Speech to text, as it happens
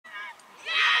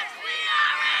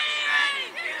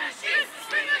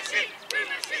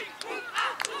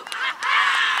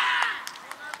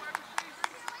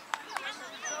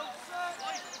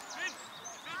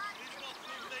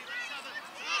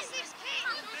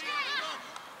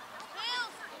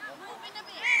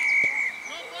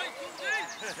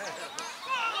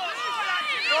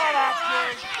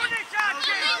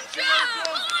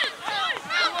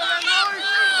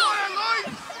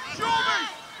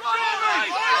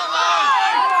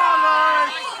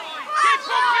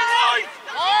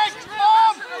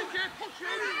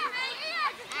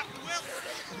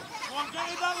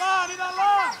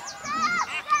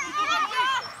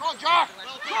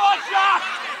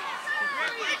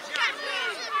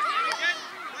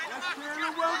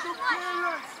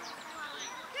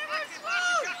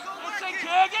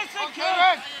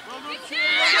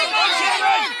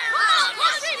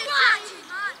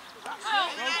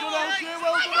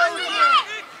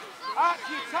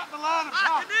Archie, attack the line and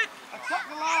pass. Attack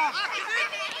the line.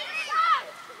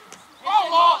 Oh,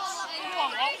 lots!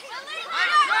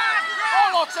 Oh,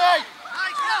 Lottie!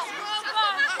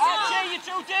 Archie, you're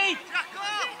too deep!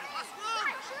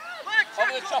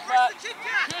 Over the top right.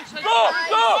 Go!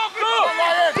 Go! Go!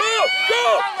 Go! Go!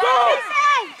 Go!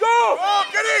 Go! Go,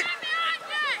 get it!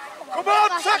 Come on,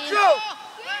 tackle!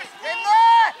 In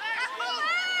there!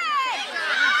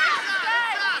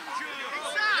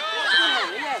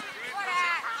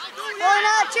 Go on,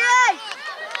 Archie!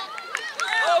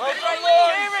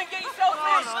 Kieran, get yourself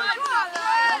in!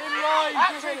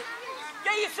 Archie,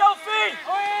 get yourself in!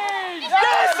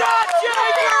 Yes, Archie!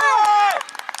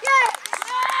 Yes!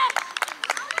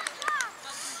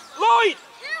 Lloyd!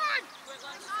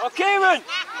 Oh, Kieran!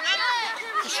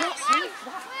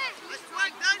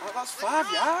 Oh, that's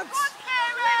 5 yards.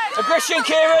 Aggression,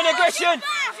 Kieran, aggression!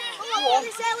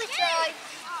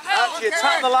 Archie,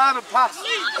 attack the line and pass.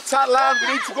 Attack the line, we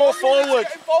need to go forward.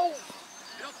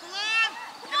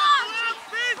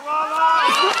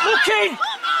 Looking!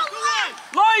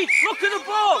 Lloyd, look at the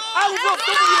ball! Hands up,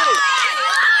 W!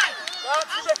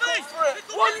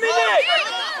 1 minute!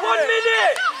 1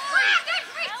 minute!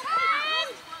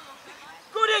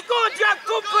 Good, go on, Jack,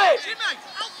 good play!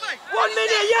 1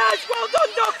 minute, yes! Well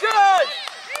done, Dockers!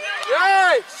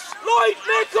 Yes! Lloyd,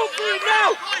 make up for it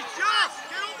now!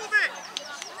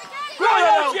 Go on,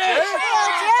 Archie!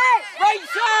 Right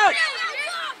side!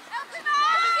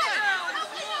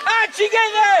 Archie,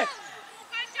 get there!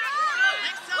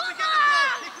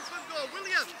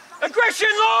 Aggression,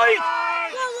 Lloyd!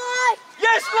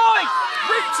 Yes, Lloyd!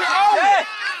 Reach it on! There!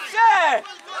 There!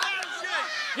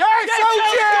 Yes,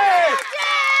 OJ!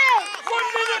 1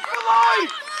 minute for Lloyd!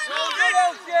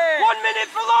 1 minute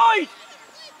for Lloyd!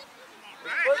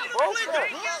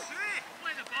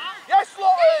 Yes,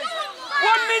 Lottie!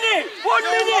 1 minute! 1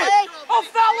 minute! Off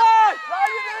that line!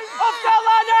 Off that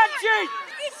line, Archie!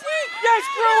 Yes,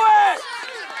 Brewer!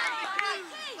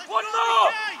 1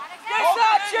 more! Yes,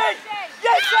 Archie!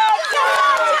 Yes, Archie!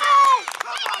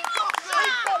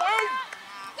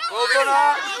 Well done,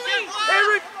 Archie.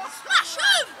 Kieran!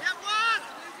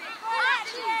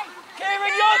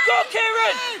 Kieran, you're good,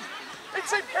 Kieran!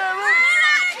 It's in, Kieran.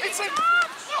 It's in.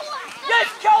 Yes,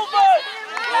 Calvert!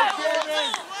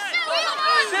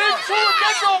 Team 2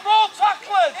 again, more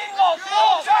tacklers. More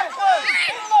tacklers.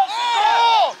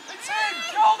 More. It's in.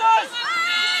 Shoulders!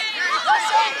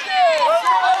 That's okay. Well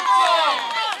done, Archie.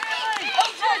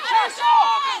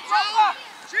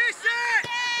 Chase it!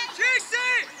 Chase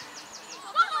it!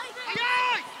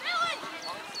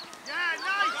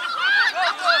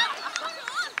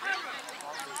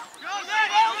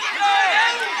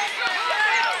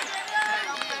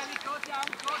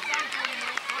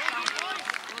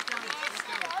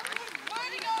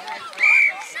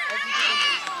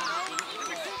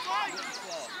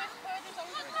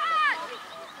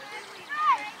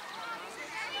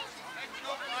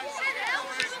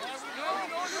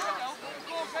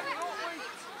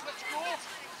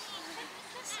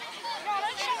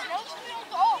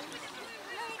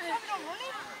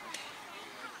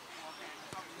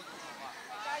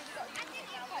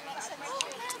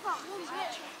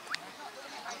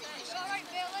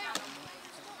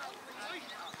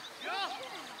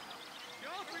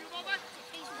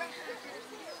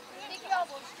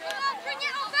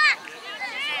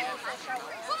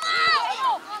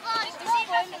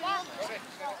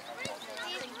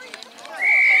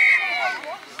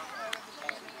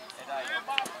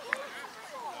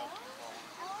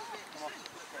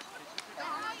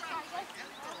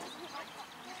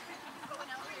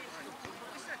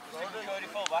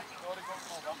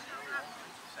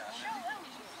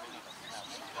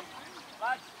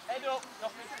 Lads, head up,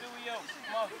 nothing to do with you.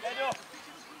 Come on, head up.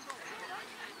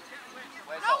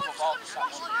 Where's that football? That's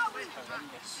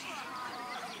horrendous.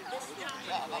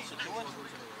 That's a good one.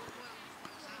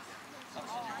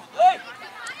 Hey!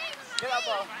 Get that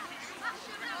ball.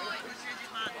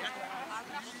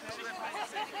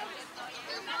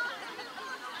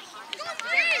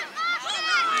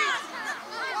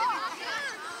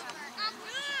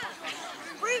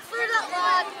 Breathe through that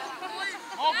lad.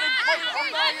 Morgan, put it on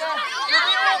there, yeah. Give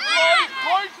it up, Lloyd.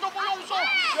 Lloyd, double also.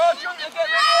 George, get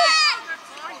ready.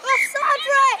 Offside,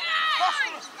 Rick.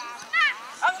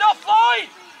 And off, Lloyd.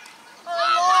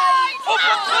 Up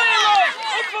and play, Lloyd.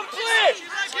 Up and play.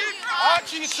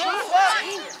 Archie, you're too flat.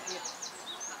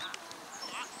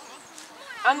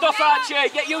 Hand off, Archie.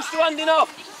 Get used to handing off.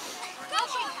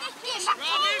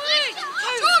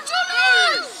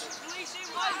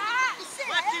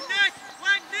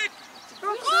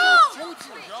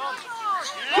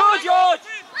 Go, George!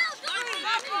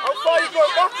 How far you go?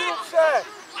 Back and upstairs.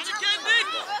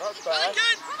 That's bad.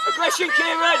 Aggression,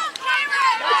 Kieran!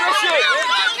 Aggression!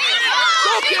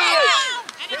 Go, Kieran!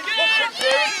 Keep pumping,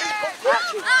 Kieran. Keep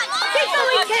pumping. Keep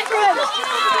going, Kieran!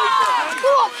 Go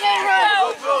on, Kieran!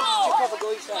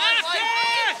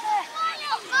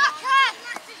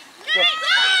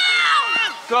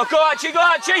 Go, Archie, go,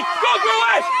 Archie! Go,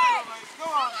 Greway!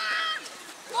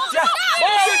 Yeah,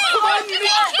 Morgan, come on, you need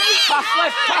to speed! Pass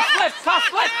left, pass left, pass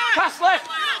left, pass left!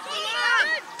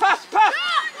 Pass, pass!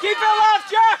 Keep it alive,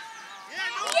 Jack!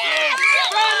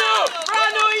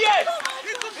 Rano, yeah!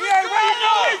 Yeah, where you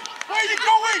going? Where you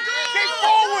going? Keep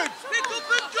forward.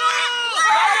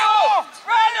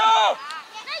 Rano!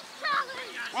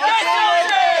 Yes,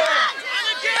 Tony!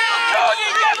 Tony,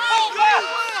 get full back!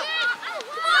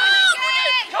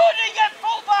 Tony, get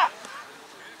full back!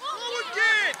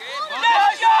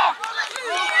 Yes, Jack!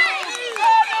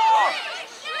 Rano!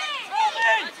 Roll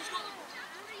in!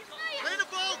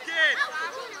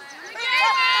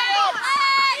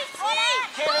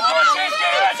 Kieran, go on, chase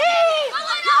Kieran!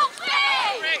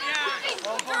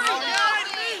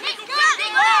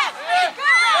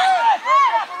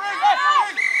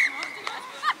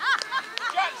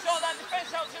 Jack, saw that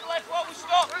defence out to the left while we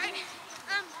stop.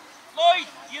 Lloyd,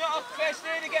 you're not first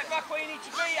there to get back where you need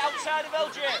to be, outside of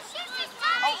LJ.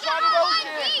 Outside of LJ.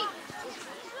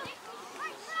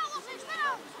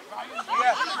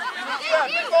 Yeah,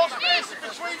 bit more space in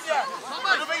between you.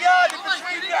 Another yard in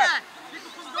between you.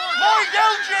 Lloyd,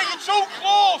 LJ, you're too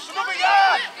close. Another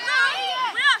yard.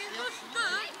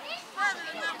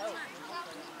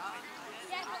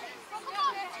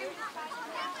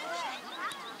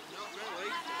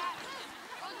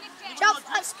 Jump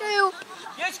that school!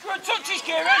 Yes, go and touches,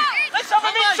 Kieran. Let's have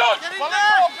him in touch. Well,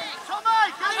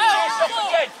 Chase off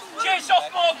again. Chase off,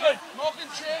 Morgan. Morgan,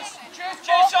 chase.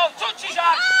 Chase off. Touch his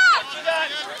axe. Touch his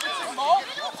axe. Help him.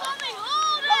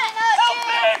 Help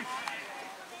him.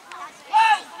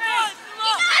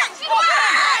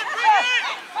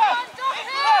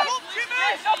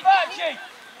 Chase off, Archie.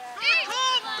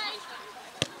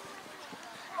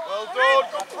 Well done.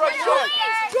 Good pressure.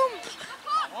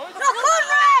 Knock on,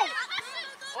 Ray!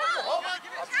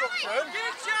 That's your turn.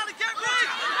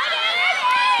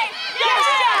 Yes,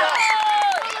 Jack.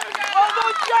 Well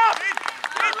done, Jack.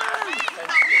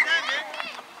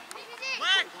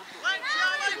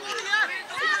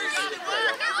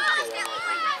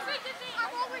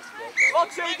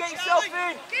 Roxy, get yourself in.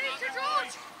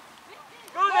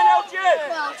 Go then, LJ.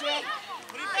 Well, Jay.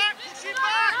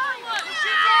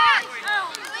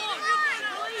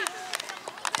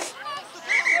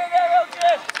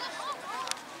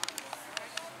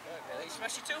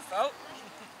 Smash your tooth out.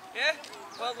 Yeah?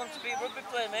 Well done to be a rugby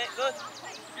player, mate. Good.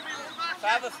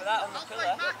 Fiver for that on the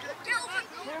pillar.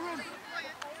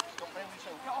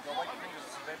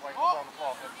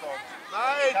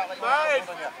 Mate.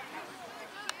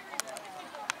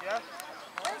 Yeah.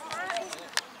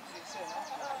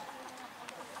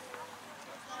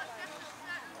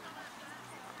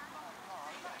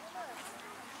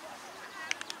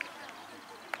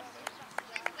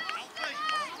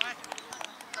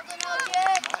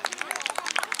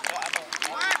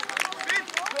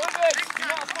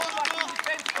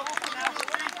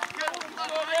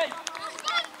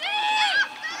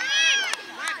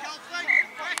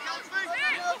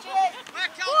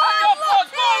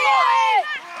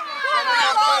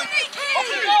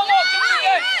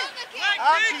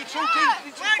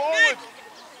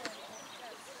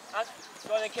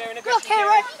 Go on then, Kieran. Go,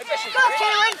 Kieran! Go,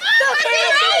 Kieran! Go,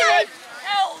 Kieran!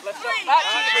 Left up.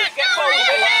 Archie, get forward.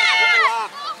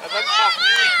 And then pass.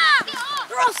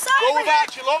 They're offside! Go with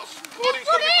Archie, lots. Cody's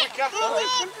going to be quick after.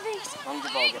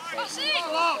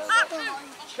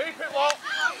 Keep it low.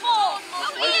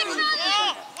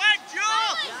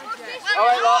 All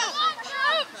right, lot.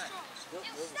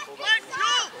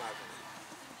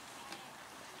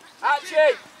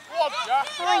 Archie. Go on, Jack.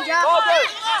 Come on, Jack.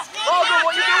 Morgan,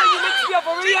 what are you doing? You're meant to be up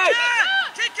over here.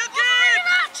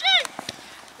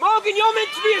 Morgan, you're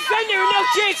meant to be a centre and now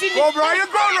chasing. Go on, Ryan.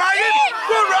 Go on, Ryan.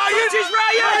 Go on, Ryan. Touch is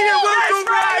Ryan. Ryan, well Yes, done,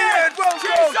 Ryan. Well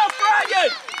Chase done. off Ryan.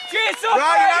 Chase off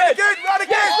Ryan, Ryan. run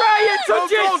again. Yes, Ryan. Well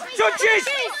Touches. done. Touches.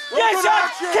 Well Yes, done,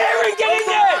 Archie. Kieran, get in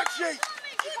Well done, there. Archie.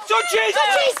 Touches.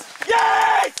 Touches.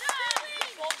 Yes.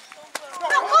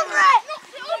 Knock on, Ray!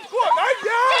 Go on, mate.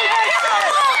 Come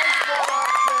on!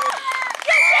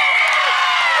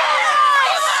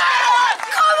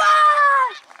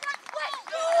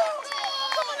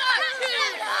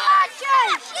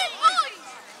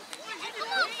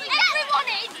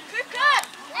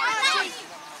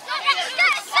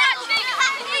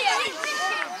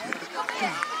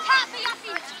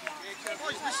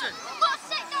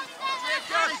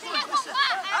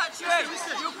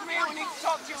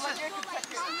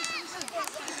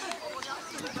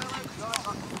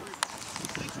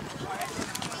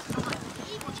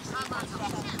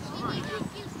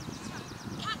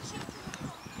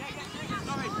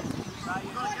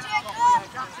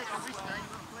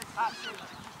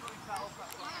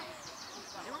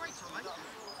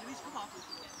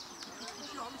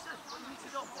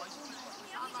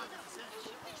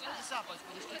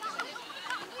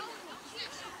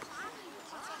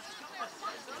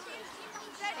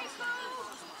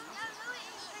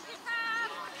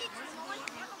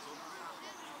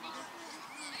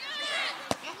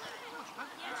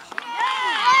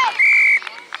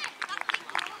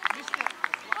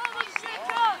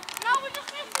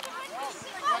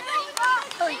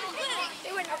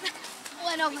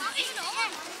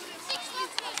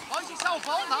 Why is he so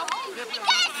bold now? Get sit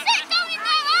down in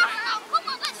there, huh? Come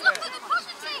on, let's look at the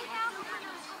positive.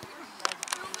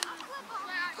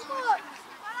 Come on.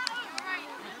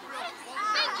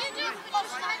 Think you do for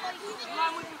this time.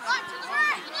 Right to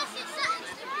right. Yes, it's set.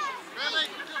 Really?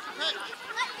 Pick.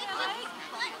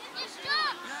 Yes,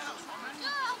 Joe.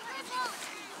 Joe, dribble.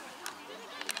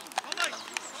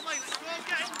 Oh, mate, let's go and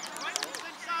get him. Right,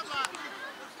 inside that.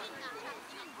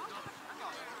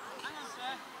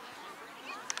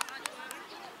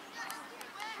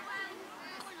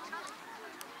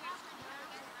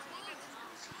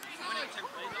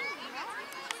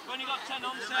 When you got 10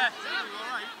 on, sir. You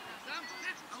all right?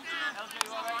 LJ,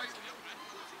 you all right?